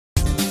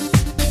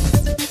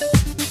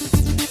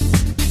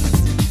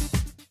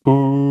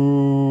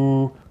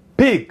Ooh,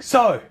 Pig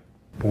Sooie.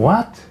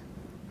 What?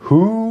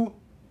 Who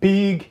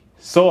Pig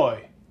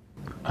Sooie?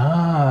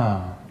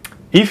 Ah.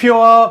 If you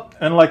are,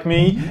 unlike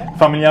me,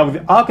 familiar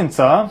with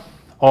Arkansas,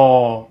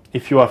 or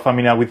if you are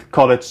familiar with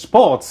college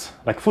sports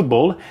like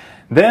football,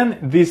 then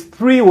these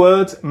three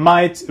words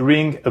might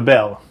ring a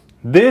bell.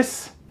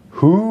 This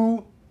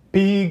Who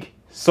Pig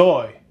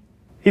Sooie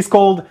is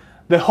called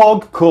the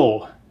hog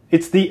call.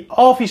 It's the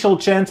official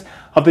chant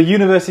of the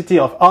University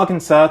of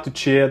Arkansas to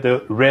cheer the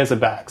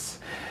Razorbacks.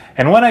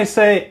 And when I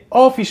say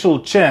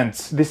official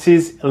chant, this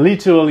is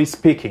literally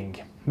speaking.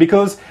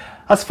 Because,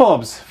 as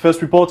Forbes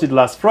first reported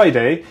last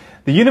Friday,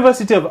 the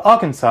University of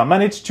Arkansas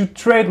managed to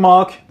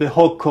trademark the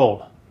hog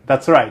call.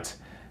 That's right,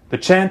 the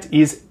chant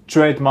is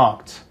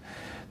trademarked.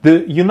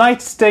 The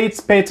United States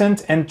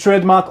Patent and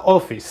Trademark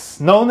Office,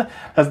 known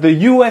as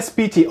the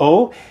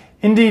USPTO,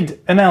 indeed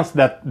announced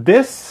that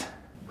this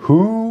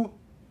Who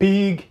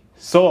Pig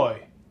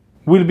Sooie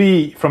will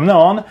be, from now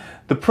on,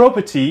 the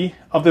property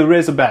of the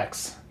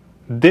Razorbacks.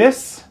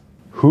 This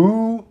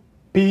Who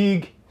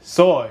Pig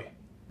Sooie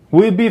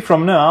will be,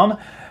 from now on,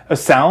 a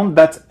sound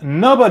that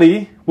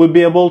nobody will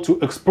be able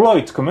to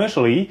exploit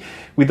commercially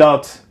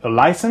without a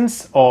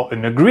license or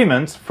an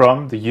agreement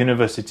from the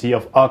University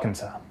of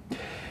Arkansas.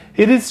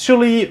 It is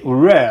surely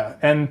rare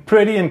and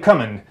pretty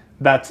uncommon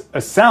that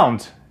a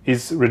sound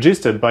is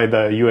registered by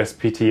the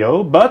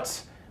USPTO,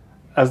 but,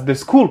 as the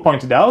school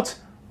pointed out,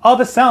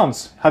 other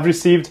sounds have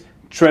received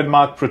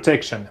trademark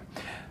protection.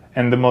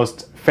 And the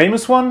most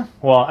famous one?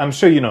 Well, I'm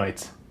sure you know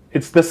it.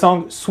 It's the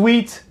song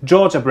Sweet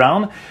Georgia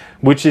Brown,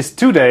 which is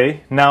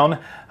today known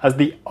as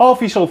the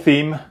official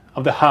theme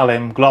of the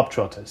Harlem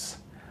Globetrotters.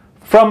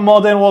 From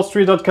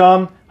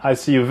modernwallstreet.com, I'll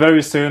see you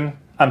very soon.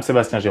 I'm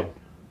Sébastien Giron.